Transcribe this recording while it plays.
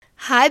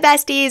Hi,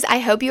 besties. I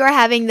hope you are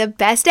having the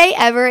best day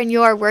ever and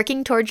you are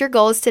working towards your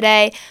goals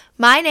today.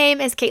 My name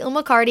is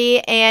Caitlin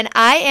McCarty and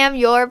I am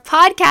your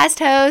podcast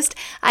host.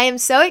 I am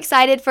so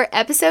excited for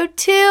episode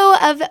 2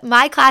 of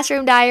my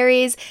classroom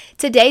diaries.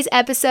 Today's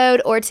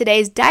episode or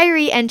today's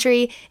diary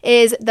entry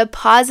is the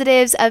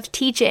positives of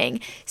teaching.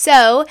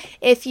 So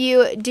if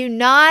you do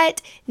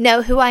not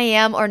know who I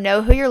am or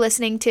know who you're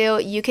listening to,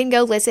 you can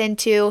go listen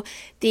to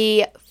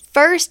the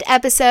first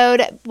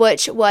episode,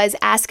 which was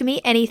Ask Me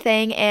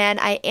Anything, and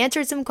I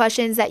answered some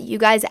questions that you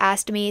guys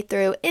asked me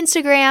through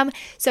Instagram,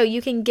 so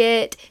you can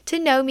get to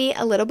know me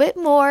a little bit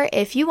more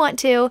if you want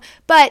to.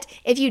 But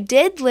if you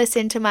did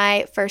listen to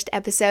my first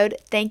episode,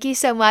 thank you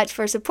so much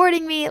for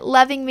supporting me,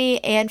 loving me,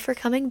 and for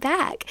coming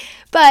back.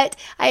 But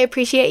I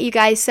appreciate you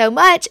guys so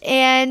much,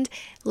 and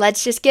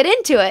let's just get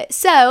into it.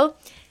 So,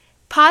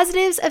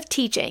 positives of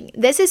teaching.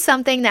 This is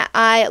something that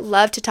I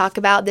love to talk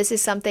about. This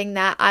is something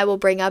that I will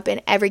bring up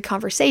in every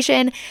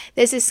conversation.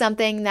 This is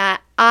something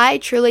that I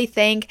truly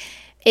think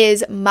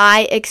is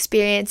my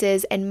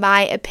experiences and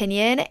my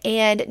opinion,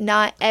 and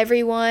not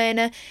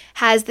everyone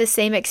has the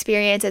same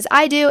experience as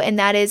I do, and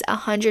that is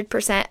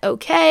 100%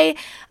 okay.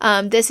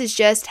 This is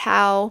just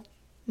how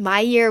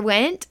my year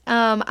went.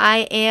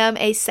 I am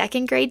a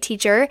second grade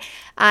teacher.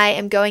 I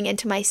am going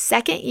into my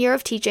second year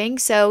of teaching,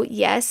 so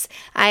yes,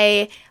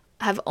 I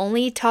have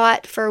only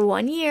taught for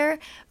 1 year,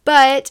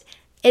 but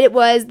it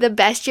was the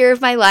best year of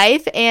my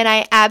life and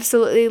I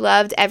absolutely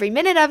loved every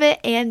minute of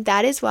it, and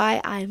that is why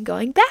I'm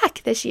going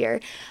back this year.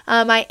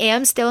 I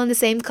am still in the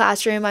same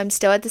classroom. I'm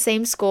still at the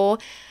same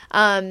school.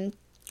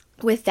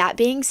 With that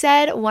being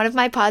said, one of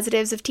my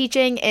positives of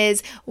teaching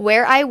is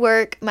where I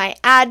work, my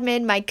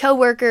admin, my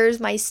coworkers,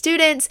 my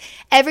students,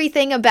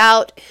 everything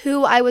about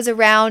who I was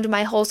around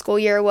my whole school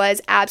year was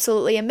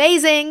absolutely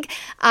amazing.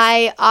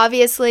 I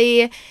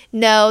obviously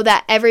know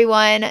that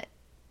everyone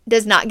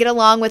does not get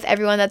along with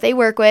everyone that they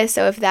work with,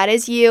 so if that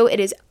is you, it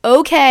is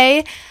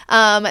okay.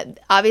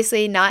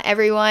 Obviously, not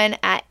everyone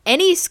at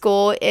any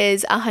school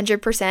is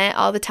 100%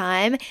 all the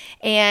time,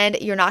 and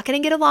you're not going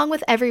to get along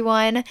with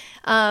everyone.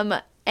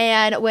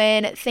 And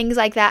when things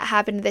like that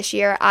happened this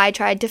year, I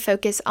tried to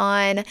focus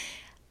on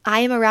I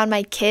am around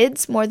my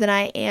kids more than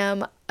I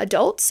am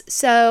adults,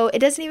 so it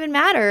doesn't even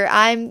matter.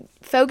 I'm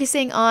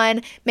focusing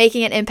on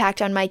making an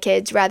impact on my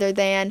kids rather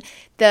than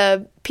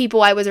the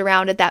people I was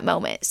around at that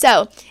moment.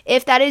 So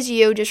if that is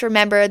you, just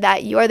remember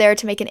that you are there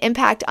to make an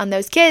impact on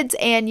those kids,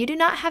 and you do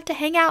not have to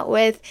hang out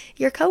with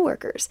your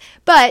coworkers.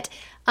 But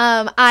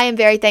I am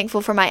very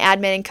thankful for my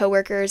admin and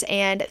coworkers,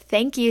 and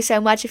thank you so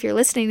much if you're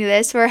listening to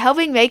this for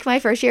helping make my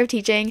first year of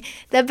teaching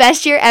the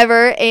best year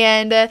ever,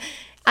 and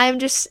I'm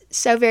just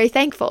so very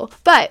thankful.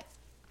 But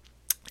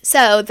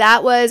so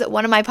that was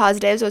one of my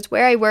positives, was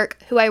where I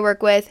work, who I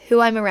work with, who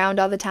I'm around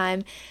all the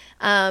time.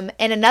 And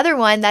another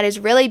one that is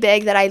really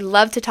big that I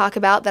love to talk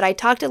about, that I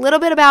talked a little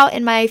bit about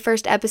in my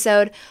first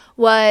episode,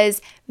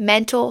 was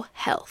mental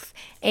health.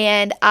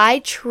 And I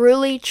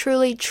truly,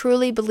 truly,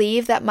 truly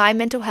believe that my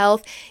mental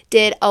health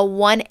did a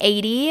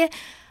 180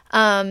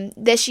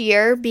 this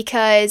year,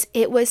 because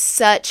it was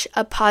such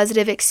a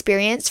positive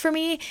experience for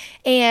me.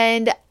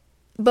 And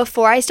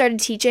before I started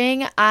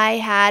teaching, I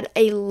had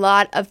a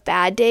lot of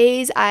bad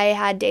days. I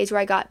had days where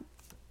I got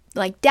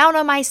down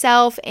on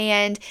myself,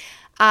 and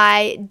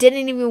I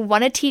didn't even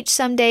want to teach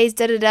some days,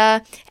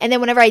 And then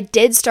whenever I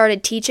did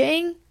start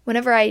teaching,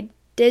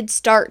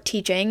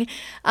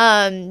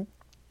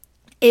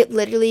 it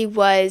literally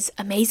was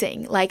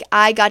amazing.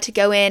 I got to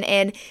go in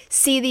and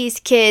see these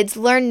kids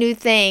learn new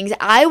things.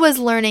 I was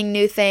learning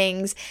new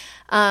things.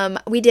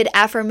 We did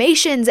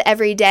affirmations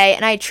every day,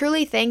 and I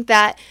truly think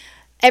that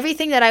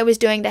everything that I was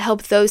doing to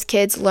help those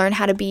kids learn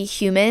how to be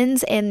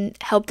humans and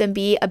help them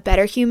be a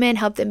better human,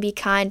 help them be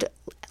kind,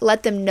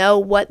 let them know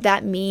what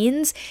that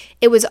means,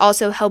 it was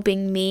also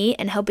helping me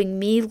and helping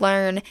me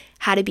learn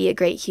how to be a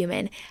great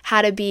human,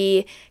 how to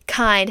be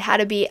kind,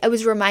 it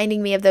was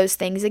reminding me of those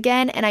things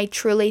again. And I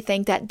truly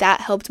think that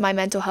that helped my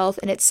mental health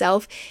in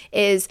itself,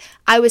 is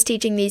I was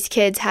teaching these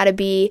kids how to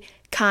be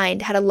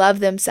kind, how to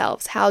love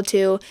themselves, how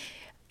to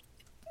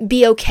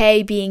be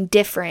okay being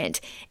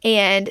different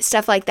and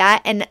stuff like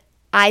that. And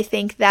I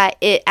think that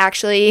it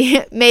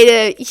actually made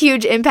a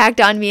huge impact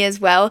on me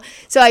as well.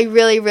 So I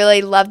really,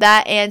 really love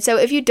that. And so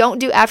if you don't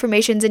do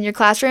affirmations in your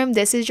classroom,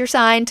 this is your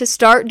sign to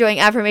start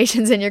doing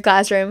affirmations in your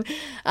classroom,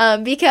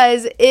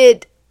 because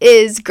it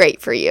is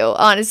great for you,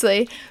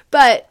 honestly.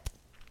 But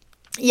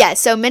yeah,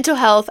 so mental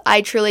health,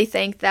 I truly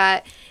think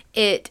that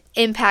it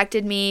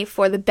impacted me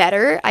for the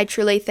better. I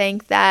truly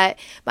think that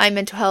my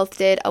mental health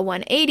did a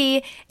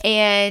 180,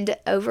 and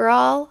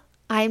overall,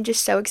 I'm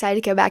just so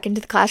excited to go back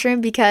into the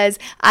classroom, because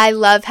I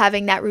love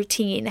having that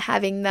routine,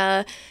 having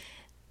the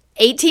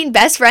 18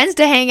 best friends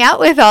to hang out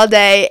with all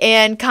day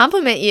and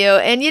compliment you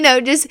and,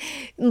 just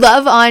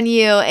love on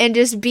you and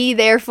just be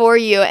there for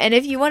you. And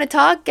if you want to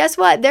talk, guess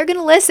what? They're going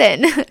to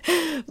listen.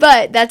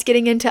 But that's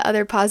getting into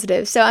other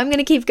positives. So I'm going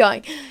to keep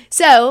going.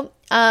 So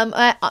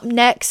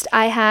next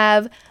I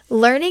have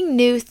learning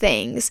new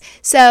things.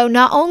 So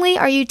not only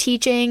are you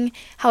teaching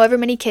however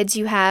many kids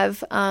you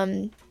have,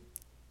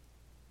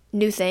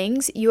 new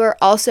things, you are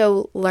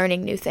also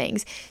learning new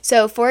things.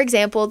 So for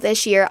example,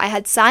 this year I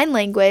had sign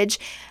language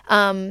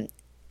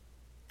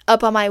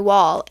up on my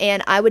wall,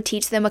 and I would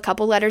teach them a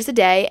couple letters a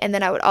day, and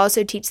then I would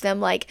also teach them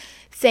like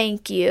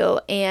thank you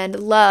and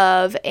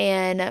love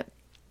and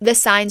the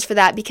signs for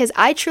that, because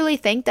I truly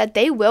think that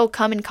they will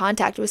come in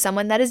contact with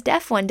someone that is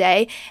deaf one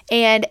day,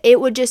 and it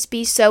would just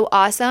be so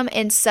awesome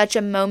and such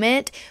a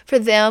moment for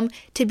them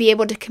to be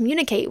able to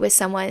communicate with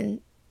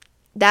someone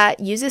that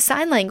uses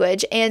sign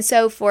language. And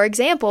so, for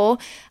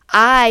example,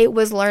 I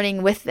was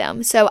learning with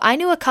them. So I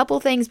knew a couple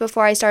things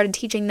before I started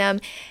teaching them,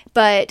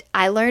 but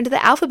I learned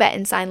the alphabet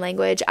in sign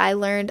language. I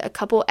learned a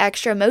couple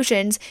extra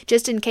motions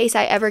just in case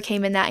I ever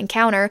came in that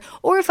encounter,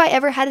 or if I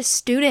ever had a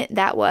student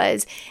that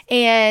was.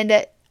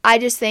 And I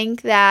just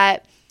think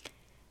that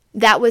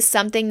that was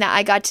something that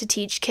I got to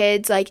teach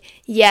kids. Like,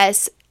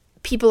 yes,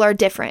 people are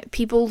different.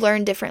 People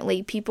learn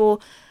differently.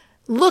 People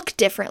look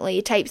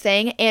differently type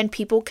thing, and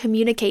people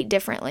communicate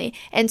differently.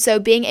 And so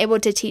being able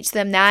to teach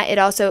them that, it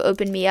also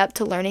opened me up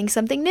to learning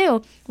something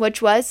new,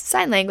 which was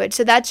sign language.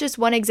 So that's just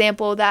one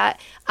example that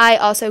I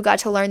also got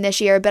to learn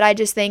this year. But I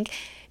just think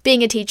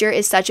being a teacher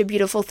is such a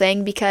beautiful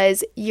thing,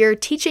 because you're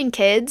teaching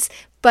kids,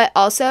 but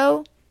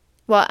also,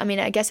 well, I mean,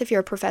 I guess if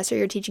you're a professor,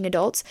 you're teaching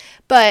adults,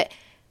 but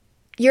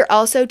you're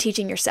also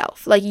teaching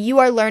yourself. Like, you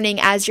are learning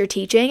as you're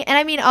teaching. And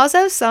I mean,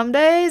 also some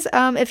days,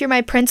 if you're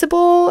my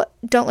principal,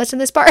 don't listen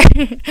to this part.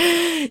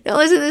 Don't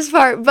listen to this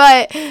part.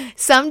 But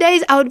some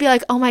days I would be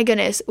like, oh my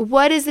goodness,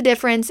 what is the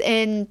difference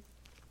in,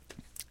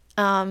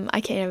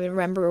 I can't even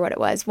remember what it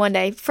was. One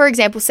day, for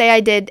example, say I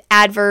did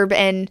adverb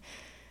and,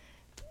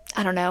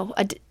 I don't know,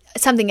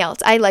 something else.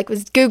 I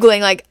was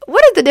Googling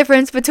what is the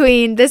difference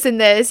between this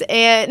and this,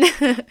 and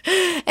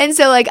and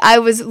so I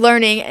was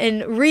learning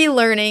and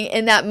relearning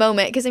in that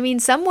moment, because I mean,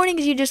 some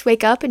mornings you just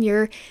wake up and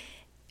your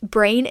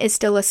brain is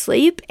still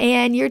asleep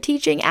and you're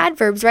teaching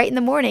adverbs right in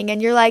the morning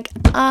and you're like,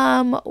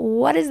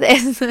 what is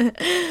this?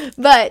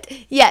 But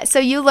yeah, so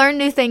you learn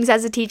new things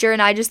as a teacher,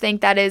 and I just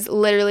think that is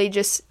literally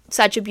just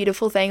such a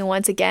beautiful thing.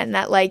 Once again,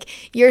 that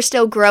you're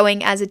still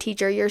growing as a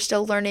teacher, you're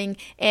still learning,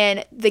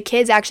 and the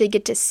kids actually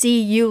get to see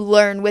you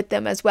learn with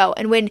them as well.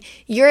 And when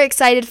you're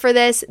excited for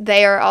this,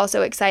 they are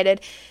also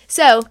excited.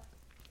 So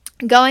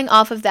going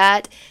off of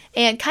that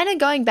and kind of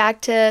going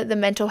back to the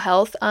mental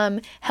health,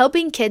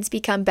 helping kids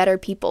become better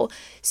people.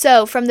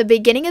 So from the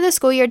beginning of the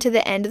school year to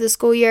the end of the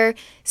school year,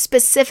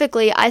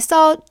 specifically, I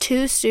saw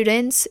 2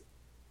 students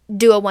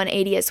do a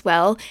 180 as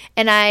well.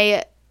 And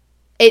I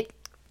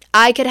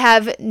could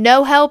have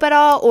no help at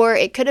all, or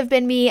it could have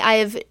been me. I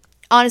have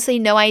honestly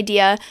no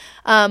idea.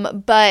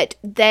 But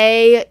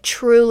they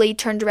truly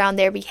turned around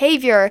their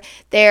behavior,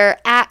 their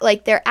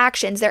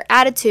actions, their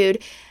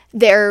attitude,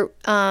 their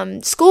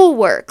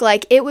schoolwork.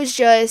 It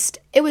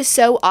was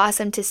so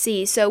awesome to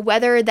see. So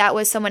whether that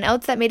was someone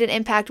else that made an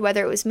impact,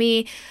 whether it was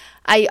me,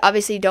 I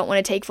obviously don't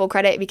want to take full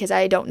credit because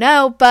I don't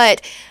know,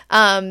 but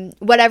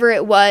whatever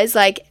it was,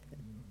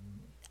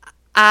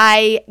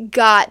 I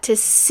got to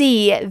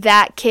see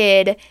that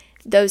kid,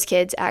 those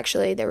kids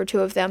actually, there were 2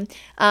 of them,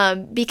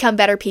 become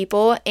better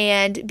people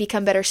and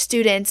become better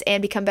students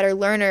and become better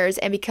learners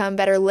and become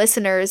better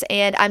listeners.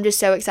 And I'm just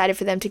so excited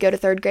for them to go to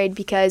 3rd grade,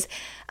 because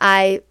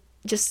I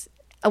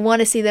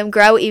want to see them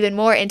grow even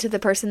more into the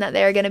person that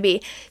they're going to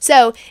be.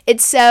 So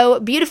it's so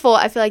beautiful.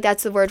 I feel like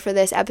that's the word for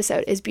this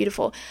episode, is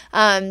beautiful.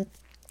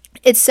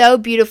 It's so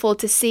beautiful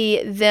to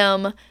see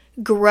them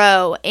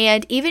grow.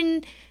 And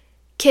even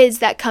kids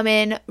that come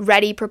in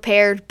ready,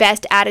 prepared,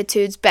 best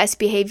attitudes, best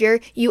behavior,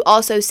 you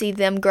also see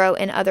them grow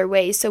in other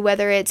ways. So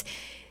whether it's,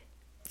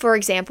 for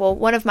example,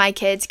 one of my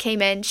kids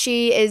came in,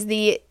 she is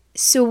the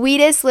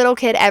sweetest little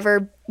kid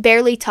ever,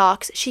 barely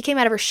talks. She came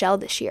out of her shell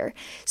this year.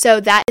 So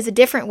that is a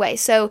different way.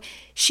 So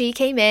she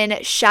came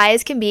in shy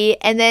as can be,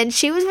 and then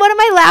she was one of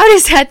my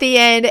loudest at the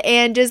end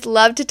and just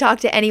loved to talk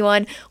to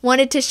anyone,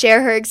 wanted to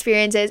share her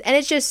experiences, and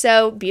it's just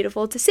so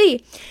beautiful to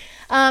see.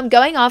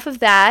 Going off of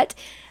that,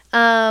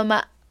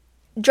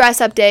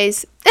 dress up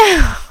days.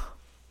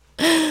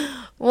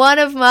 One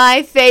of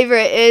my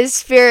favorite is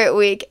Spirit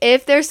Week.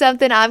 If there's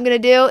something I'm going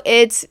to do,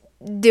 it's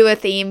do a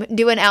theme,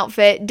 do an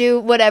outfit, do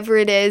whatever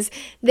it is.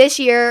 This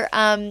year,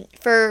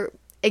 for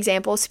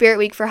example, Spirit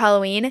Week for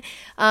Halloween.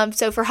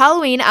 So for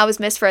Halloween, I was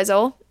Miss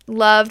Frizzle.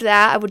 Loved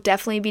that. I would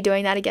definitely be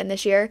doing that again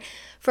this year.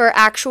 For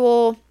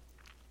actual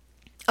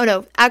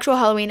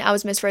Halloween, I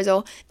was Miss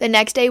Frizzle. The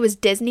next day was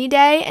Disney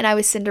Day, and I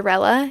was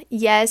Cinderella.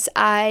 Yes,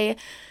 I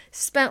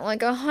spent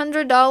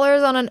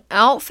 $100 on an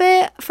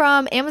outfit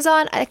from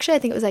Amazon. Actually, I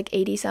think it was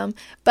 80 some,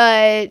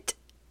 but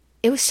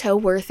it was so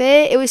worth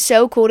it. It was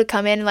so cool to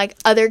come in and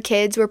other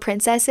kids were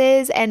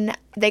princesses and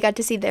they got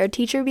to see their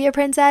teacher be a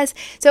princess.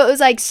 So it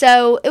was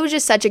it was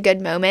just such a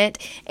good moment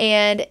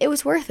and it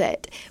was worth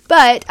it.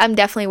 But I'm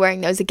definitely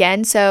wearing those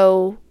again,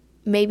 so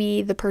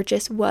maybe the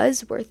purchase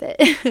was worth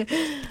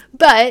it.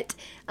 But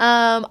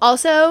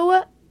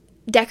also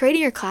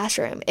decorating your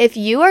classroom. If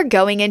you are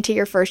going into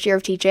your first year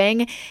of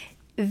teaching,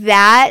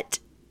 that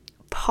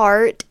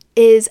part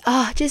is,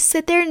 just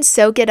sit there and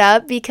soak it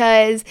up,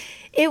 because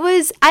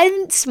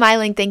I'm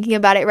smiling thinking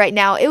about it right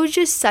now. It was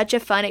just such a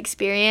fun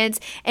experience,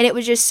 and it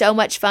was just so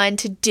much fun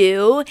to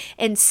do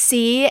and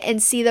see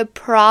the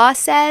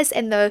process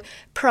and the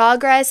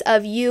progress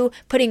of you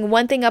putting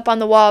one thing up on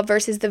the wall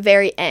versus the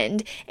very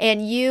end,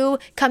 and you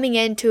coming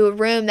into a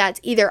room that's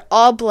either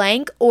all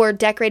blank or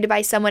decorated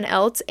by someone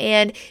else,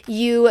 and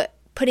you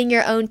putting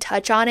your own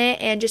touch on it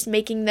and just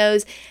making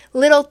those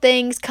little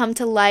things come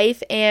to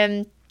life,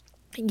 and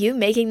you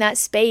making that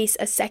space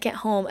a second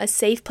home, a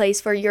safe place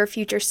for your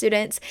future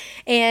students.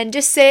 And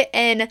just sit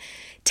and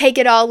take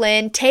it all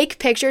in, take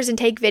pictures and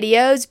take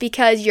videos,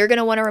 because you're going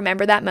to want to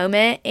remember that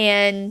moment.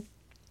 And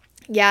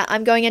yeah,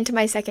 I'm going into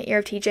my second year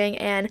of teaching,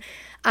 and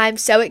I'm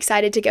so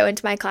excited to go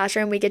into my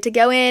classroom. We get to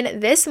go in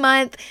this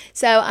month,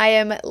 so I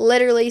am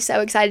literally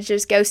so excited to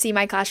just go see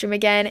my classroom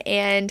again,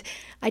 and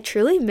I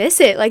truly miss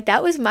it. Like,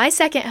 that was my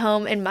second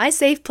home and my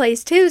safe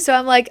place too, so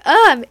I'm like,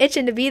 I'm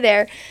itching to be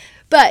there.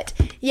 But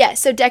yeah,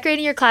 so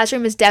decorating your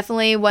classroom is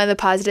definitely one of the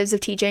positives of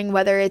teaching,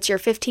 whether it's your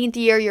 15th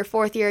year, your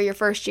 4th year, your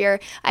first year.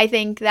 I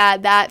think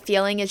that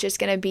feeling is just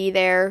going to be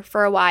there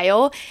for a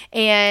while,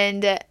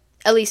 and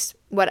at least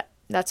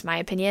that's my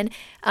opinion.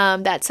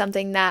 That's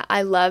something that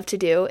I love to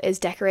do, is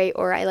decorate,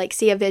 or I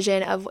see a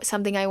vision of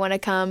something I want to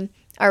come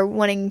or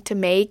wanting to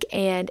make,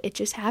 and it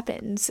just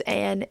happens.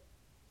 And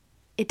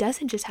it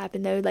doesn't just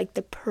happen though,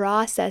 the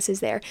process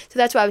is there. So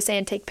that's why I was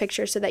saying take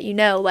pictures, so that you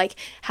know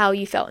how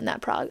you felt in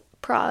that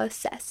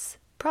process.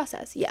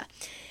 Yeah.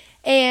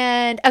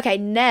 And okay,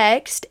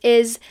 next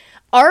is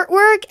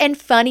artwork and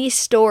funny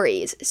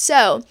stories.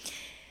 So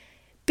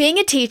being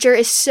a teacher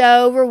is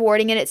so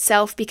rewarding in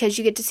itself, because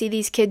you get to see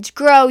these kids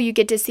grow, you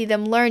get to see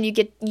them learn, you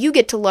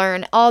get to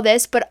learn all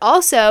this, but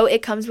also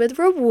it comes with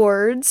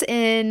rewards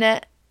in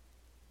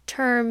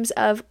terms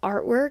of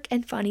artwork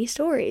and funny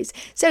stories.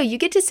 So you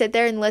get to sit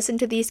there and listen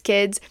to these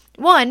kids,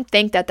 one,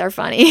 think that they're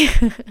funny,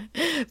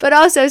 but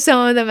also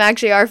some of them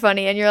actually are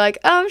funny, and you're like,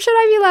 should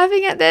I be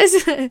laughing at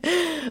this?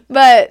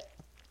 But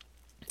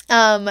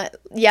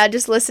yeah,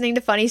 just listening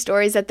to funny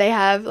stories that they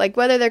have,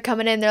 whether they're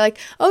coming in, they're like,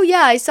 oh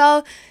yeah, I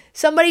saw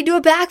somebody do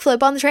a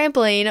backflip on the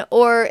trampoline,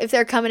 or if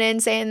they're coming in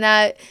saying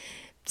that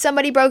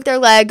somebody broke their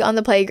leg on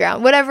the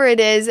playground, whatever it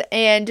is,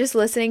 and just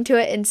listening to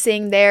it and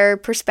seeing their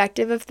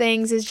perspective of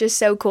things is just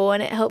so cool,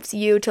 and it helps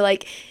you to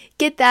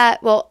get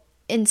that, well,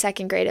 in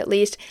second grade at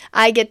least,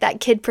 I get that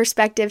kid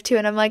perspective too,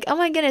 and I'm like, oh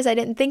my goodness, I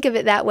didn't think of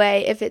it that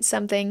way. If it's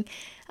something,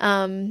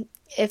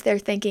 if they're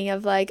thinking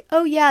of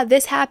oh yeah,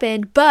 this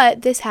happened,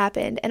 but this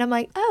happened, and I'm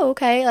like, oh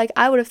okay,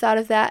 I would have thought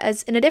of that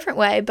as in a different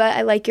way, but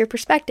I like your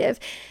perspective.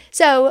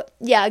 So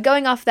yeah,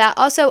 going off that,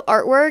 also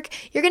artwork,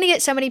 you're gonna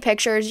get so many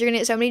pictures, you're gonna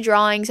get so many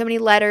drawings, so many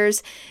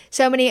letters,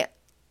 so many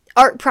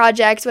art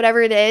projects,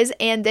 whatever it is.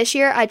 And this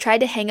year I tried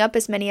to hang up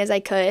as many as I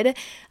could.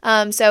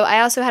 So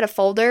I also had a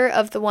folder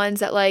of the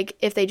ones that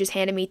if they just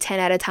handed me 10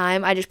 at a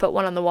time, I just put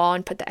one on the wall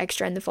and put the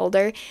extra in the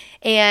folder.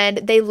 And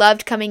they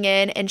loved coming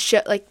in and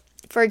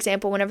for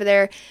example, whenever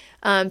their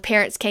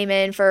parents came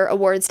in for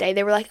awards day,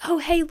 they were like, oh,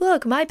 hey,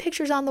 look, my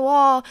picture's on the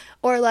wall.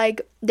 Or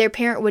their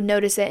parent would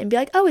notice it and be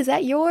like, oh, is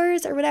that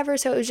yours? Or whatever.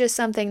 So it was just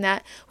something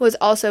that was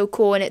also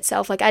cool in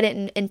itself. I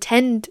didn't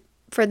intend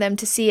for them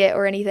to see it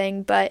or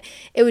anything, but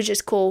it was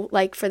just cool,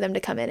 for them to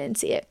come in and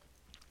see it.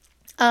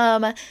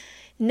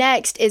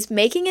 Next is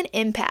making an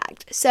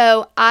impact.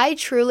 So I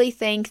truly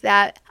think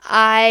that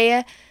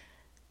I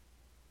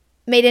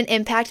made an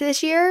impact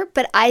this year,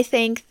 but I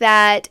think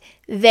that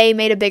they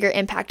made a bigger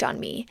impact on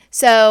me.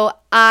 So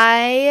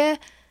I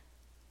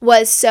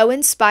was so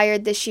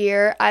inspired this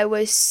year. I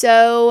was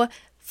so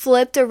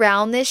flipped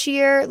around this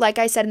year, like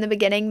I said in the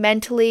beginning,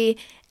 mentally,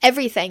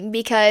 everything,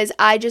 because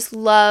I just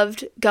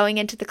loved going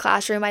into the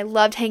classroom. I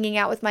loved hanging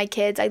out with my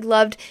kids. I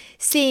loved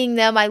seeing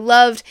them. I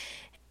loved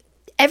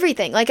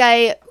everything.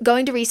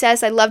 Going to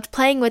recess, I loved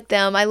playing with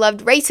them. I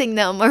loved racing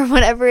them or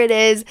whatever it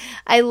is.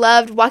 I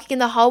loved walking in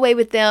the hallway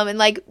with them, and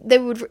they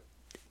would,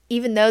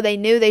 even though they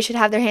knew they should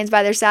have their hands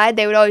by their side,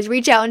 they would always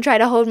reach out and try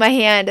to hold my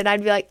hand, and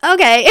I'd be like,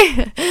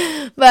 okay.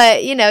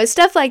 But,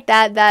 stuff like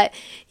that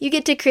you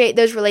get to create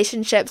those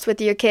relationships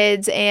with your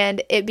kids,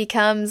 and it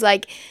becomes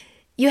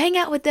you hang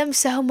out with them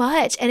so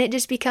much, and it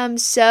just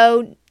becomes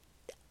so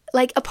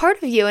a part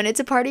of you, and it's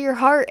a part of your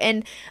heart.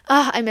 And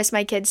I miss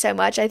my kids so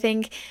much.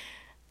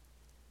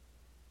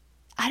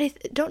 I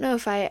don't know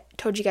if I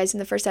told you guys in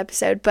the first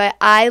episode, but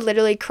I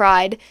literally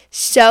cried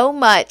so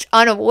much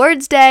on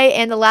awards day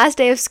and the last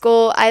day of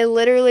school.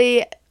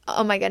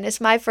 Oh my goodness,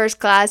 my first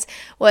class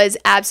was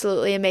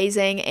absolutely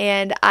amazing,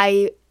 and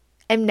I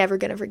am never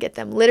going to forget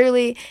them,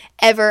 literally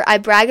ever. I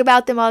brag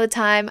about them all the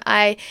time.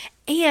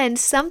 And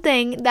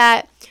something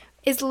that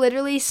is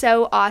literally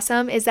so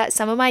awesome is that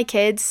some of my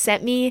kids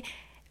sent me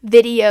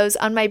videos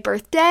on my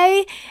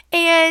birthday,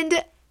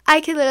 and I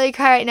could literally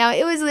cry right now.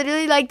 It was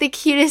literally the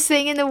cutest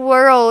thing in the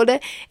world.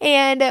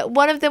 And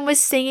one of them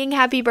was singing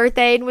happy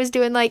birthday and was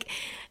doing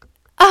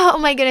Oh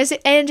my goodness.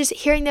 And just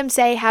hearing them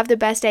say, have the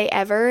best day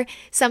ever,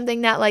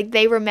 something that like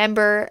they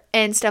remember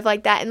and stuff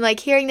like that. And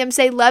like hearing them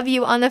say, love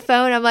you on the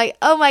phone. I'm like,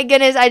 oh my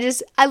goodness.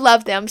 I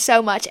love them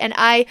so much. And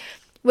I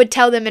would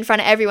tell them in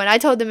front of everyone. I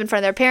told them in front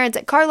of their parents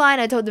at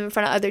Carline. I told them in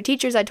front of other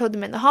teachers. I told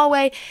them in the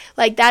hallway.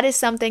 Like that is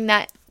something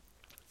that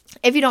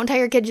if you don't tell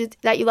your kids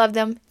that you love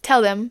them,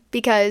 tell them,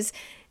 because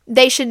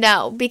they should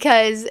know.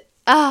 Because,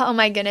 oh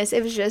my goodness,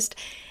 it was just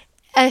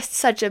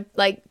such a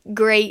like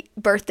great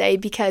birthday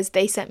because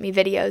they sent me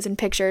videos and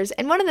pictures,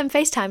 and one of them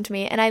FaceTimed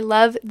me, and I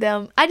love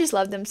them. I just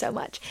love them so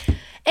much.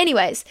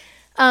 Anyways,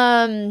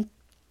 sorry,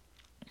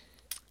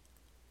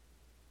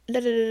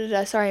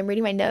 I'm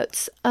reading my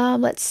notes.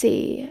 Let's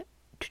see.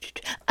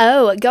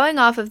 Oh, going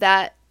off of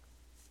that,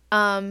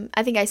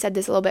 I think I said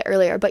this a little bit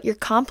earlier, but your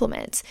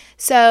compliments.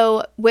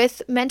 So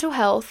with mental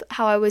health,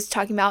 how I was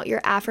talking about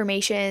your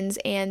affirmations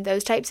and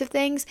those types of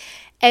things,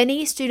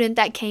 any student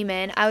that came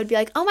in, I would be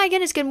like, oh my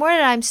goodness, good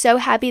morning. I'm so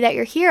happy that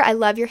you're here. I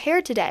love your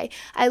hair today.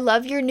 I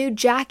love your new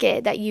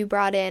jacket that you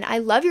brought in. I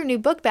love your new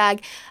book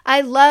bag. I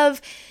love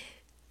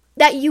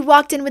that you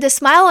walked in with a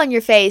smile on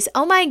your face.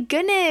 Oh my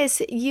goodness,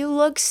 you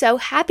look so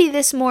happy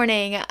this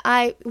morning.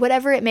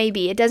 Whatever it may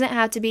be. It doesn't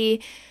have to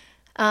be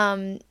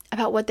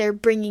about what they're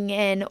bringing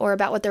in or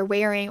about what they're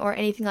wearing or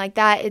anything like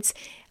that. It's,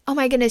 oh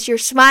my goodness, your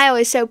smile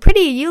is so pretty.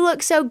 You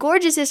look so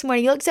gorgeous this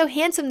morning. You look so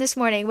handsome this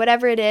morning.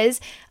 Whatever it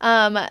is,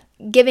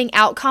 giving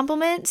out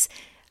compliments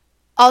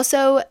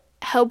also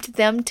helped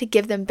them to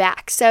give them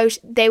back. So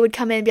they would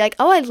come in and be like,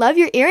 oh, I love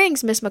your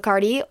earrings, Miss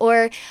McCarty,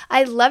 or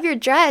I love your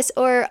dress,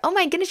 or oh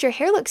my goodness, your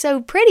hair looks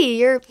so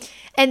pretty.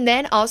 And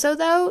then also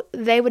though,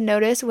 they would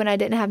notice when I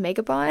didn't have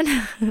makeup on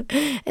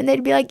and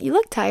they'd be like, you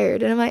look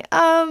tired. And I'm like,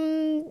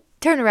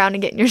 turn around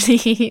and get in your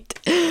seat.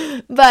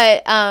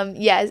 But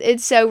yes,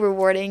 it's so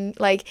rewarding,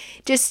 like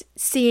just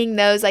seeing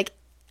those, like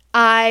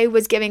I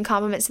was giving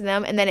compliments to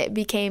them and then it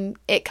became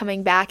it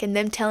coming back and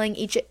them telling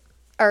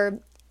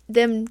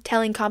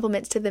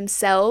compliments to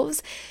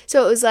themselves.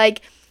 So it was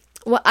like,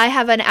 well, I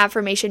have an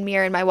affirmation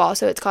mirror in my wall,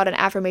 so it's called an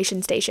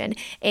affirmation station.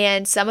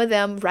 And some of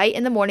them, right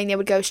in the morning, they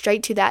would go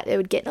straight to that. They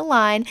would get in a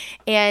line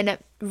and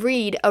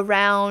read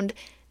around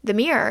the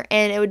mirror,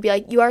 and it would be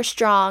like, you are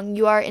strong,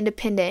 you are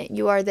independent,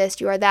 you are this,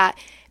 you are that.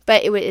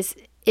 But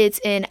it's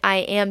an I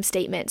am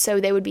statement. So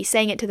they would be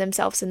saying it to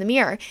themselves in the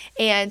mirror.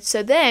 And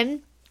so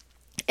then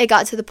it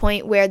got to the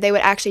point where they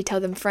would actually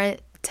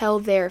tell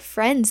their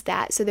friends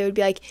that. So they would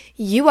be like,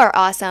 you are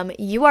awesome,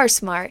 you are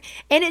smart.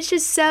 And it's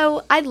just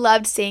so, I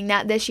loved seeing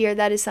that this year.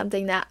 That is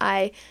something that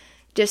I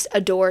just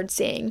adored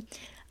seeing.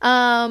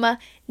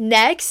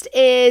 Next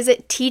is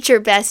teacher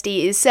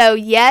besties. So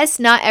yes,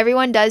 not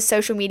everyone does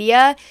social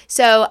media.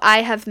 So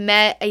I have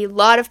met a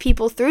lot of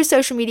people through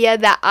social media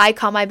that I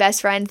call my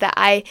best friends, that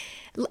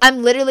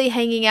I'm literally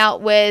hanging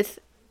out with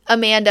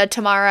Amanda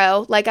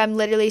tomorrow. Like I'm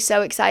literally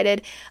so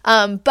excited.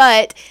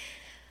 But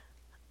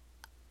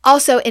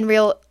also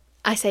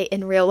I say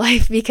in real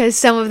life because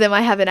some of them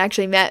I haven't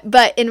actually met,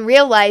 but in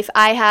real life,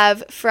 I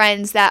have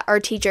friends that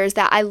are teachers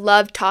that I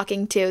love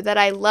talking to, that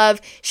I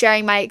love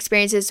sharing my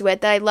experiences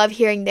with, that I love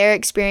hearing their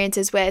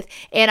experiences with.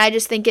 And I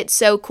just think it's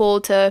so cool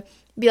to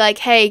be like,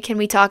 hey, can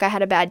we talk? I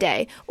had a bad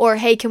day. Or,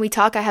 hey, can we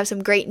talk? I have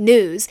some great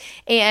news.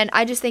 And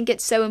I just think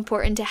it's so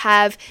important to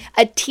have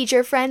a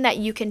teacher friend that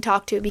you can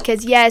talk to,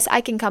 because yes,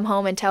 I can come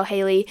home and tell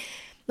Haley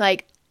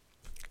like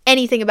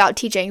anything about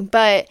teaching,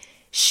 but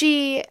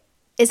she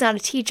is not a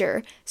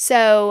teacher.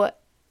 So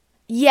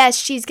yes,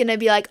 she's going to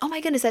be like, oh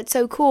my goodness, that's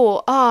so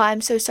cool. Oh, I'm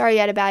so sorry you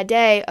had a bad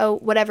day. Oh,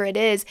 whatever it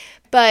is.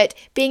 But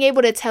being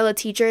able to tell a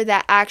teacher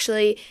that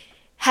actually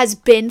has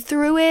been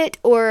through it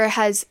or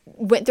has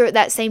went through it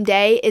that same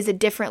day is a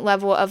different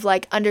level of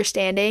like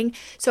understanding.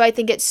 So I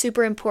think it's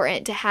super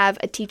important to have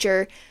a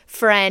teacher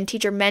friend,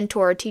 teacher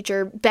mentor,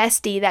 teacher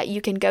bestie that you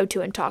can go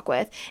to and talk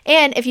with.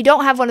 And if you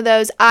don't have one of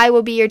those, I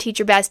will be your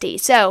teacher bestie.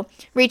 So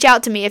reach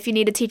out to me if you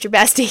need a teacher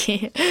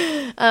bestie.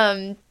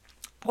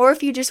 Or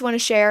if you just want to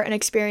share an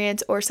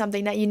experience or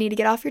something that you need to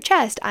get off your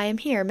chest, I am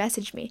here.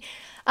 Message me.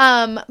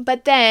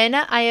 But then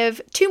I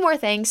have two more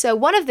things. So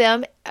one of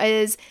them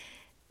is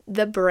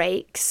the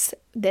breaks.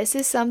 This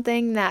is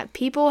something that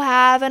people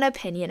have an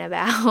opinion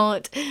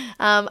about.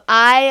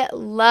 I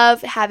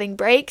love having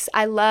breaks.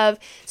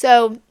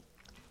 So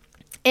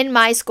in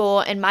my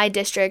school, in my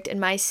district, in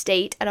my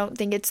state, I don't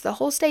think it's the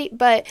whole state,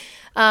 but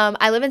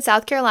I live in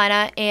South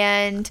Carolina,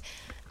 and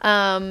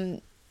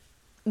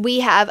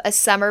we have a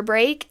summer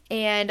break,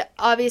 and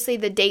obviously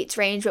the dates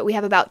range, but we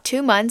have about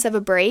 2 months of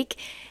a break,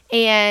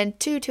 and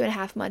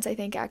 2.5 months, I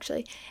think,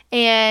 actually.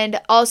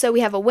 And also we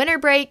have a winter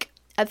break,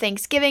 a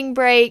Thanksgiving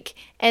break,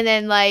 and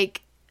then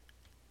like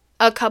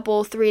a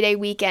couple 3-day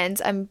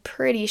weekends. I'm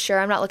pretty sure,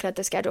 I'm not looking at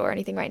the schedule or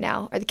anything right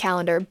now, or the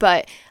calendar,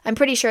 but I'm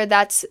pretty sure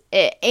that's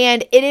it.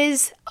 And it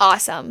is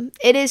awesome.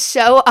 It is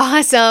so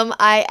awesome.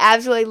 I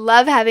absolutely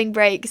love having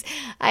breaks.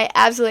 I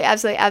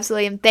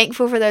absolutely am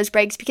thankful for those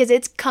breaks because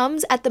it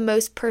comes at the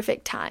most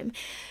perfect time.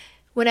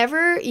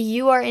 whenever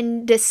you are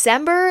in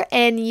December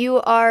and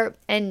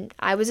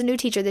I was a new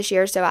teacher this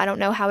year, so I don't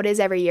know how it is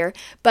every year,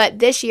 but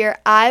this year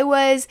I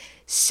was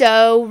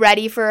so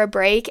ready for a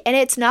break. And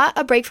it's not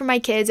a break from my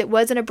kids. It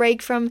wasn't a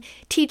break from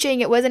teaching.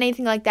 It wasn't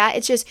anything like that.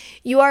 It's just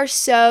you are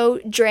so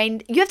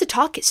drained. You have to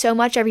talk so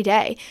much every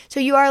day.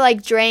 So you are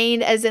like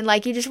drained, as in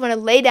like you just want to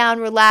lay down,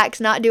 relax,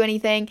 not do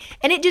anything.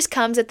 And it just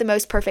comes at the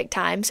most perfect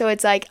time. So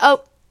it's like,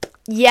 oh,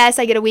 yes,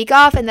 I get a week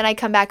off and then I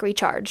come back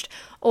recharged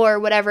or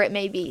whatever it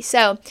may be.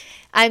 So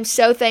I'm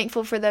so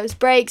thankful for those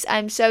breaks.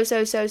 I'm so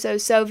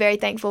very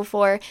thankful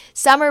for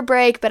summer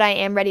break, but I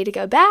am ready to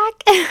go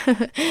back.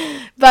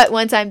 But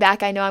once I'm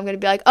back, I know I'm going to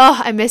be like,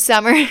 oh, I miss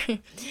summer.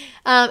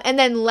 And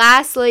then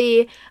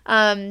lastly,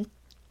 a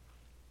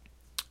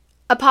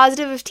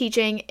positive of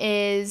teaching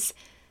is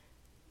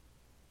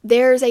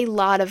there's a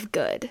lot of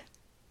good.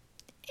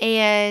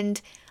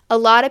 And a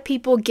lot of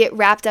people get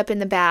wrapped up in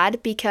the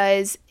bad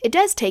because it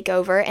does take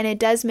over and it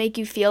does make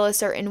you feel a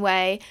certain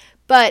way,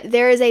 but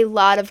there is a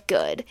lot of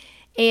good.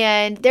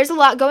 And there's a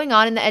lot going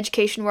on in the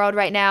education world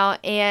right now,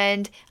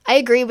 and I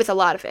agree with a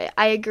lot of it.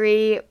 I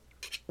agree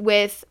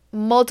with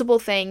multiple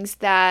things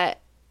that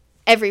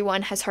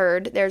everyone has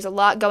heard. There's a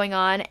lot going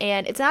on,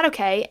 and it's not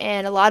okay,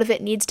 and a lot of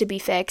it needs to be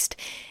fixed.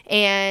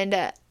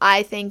 And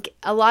I think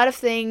a lot of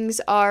things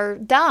are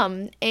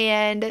dumb,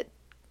 and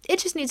it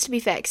just needs to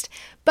be fixed.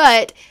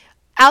 But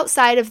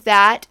outside of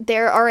that,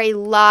 there are a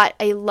lot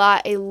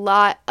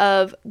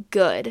of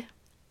good.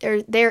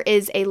 There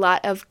is a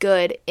lot of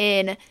good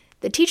in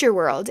the teacher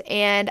world,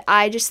 and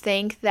I just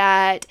think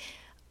that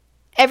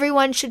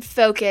everyone should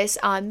focus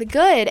on the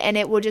good and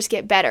it will just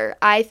get better.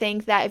 I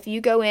think that if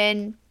you go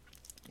in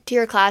to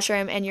your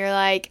classroom and you're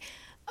like,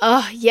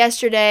 oh,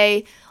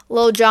 yesterday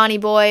little Johnny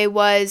boy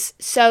was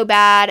so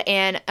bad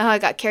and I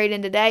got carried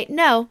in today.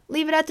 No,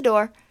 leave it at the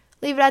door.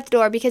 Leave it at the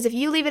door, because if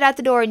you leave it at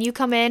the door and you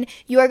come in,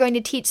 you are going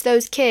to teach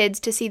those kids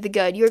to see the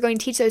good. You're going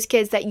to teach those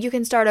kids that you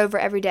can start over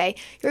every day.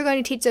 You're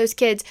going to teach those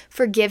kids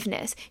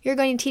forgiveness. You're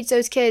going to teach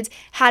those kids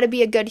how to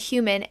be a good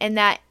human, and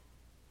that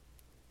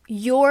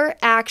your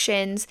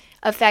actions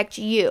affect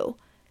you.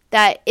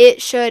 That it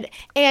should,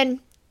 and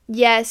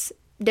yes,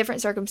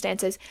 different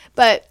circumstances,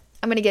 but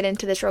I'm going to get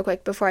into this real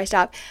quick before I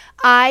stop.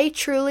 I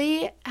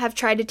truly have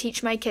tried to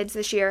teach my kids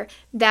this year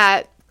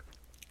that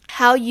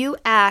how you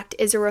act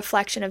is a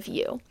reflection of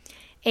you.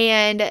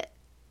 And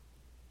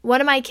one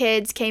of my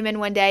kids came in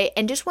one day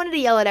and just wanted to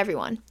yell at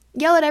everyone,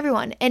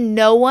 and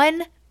no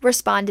one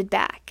responded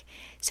back.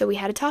 So we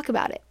had to talk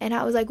about it. And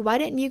I was like, why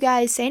didn't you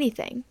guys say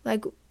anything?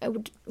 Like,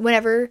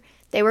 whenever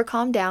they were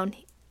calmed down,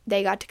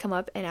 they got to come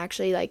up and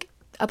actually like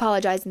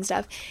apologize and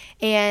stuff.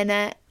 And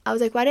I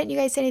was like, why didn't you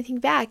guys say anything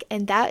back?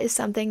 And that is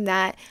something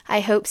that I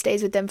hope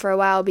stays with them for a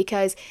while,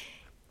 because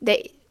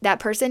that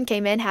person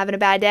came in having a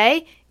bad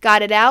day,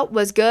 got it out,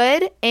 was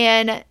good,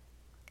 and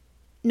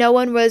no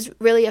one was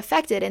really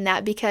affected in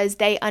that because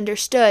they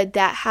understood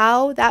that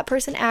how that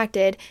person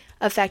acted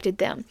affected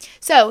them.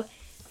 So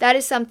that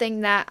is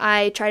something that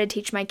I try to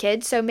teach my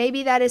kids. So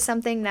maybe that is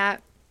something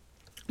that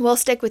will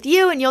stick with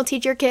you and you'll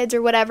teach your kids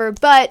or whatever.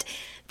 But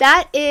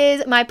that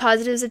is my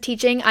positives of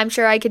teaching. I'm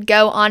sure I could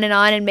go on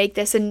and make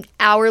this an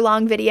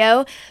hour-long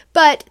video.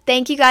 But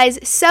thank you guys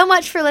so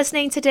much for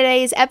listening to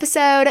today's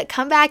episode.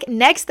 Come back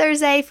next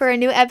Thursday for a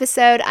new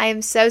episode. I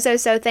am so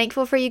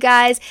thankful for you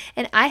guys,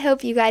 and I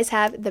hope you guys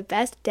have the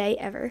best day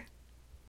ever.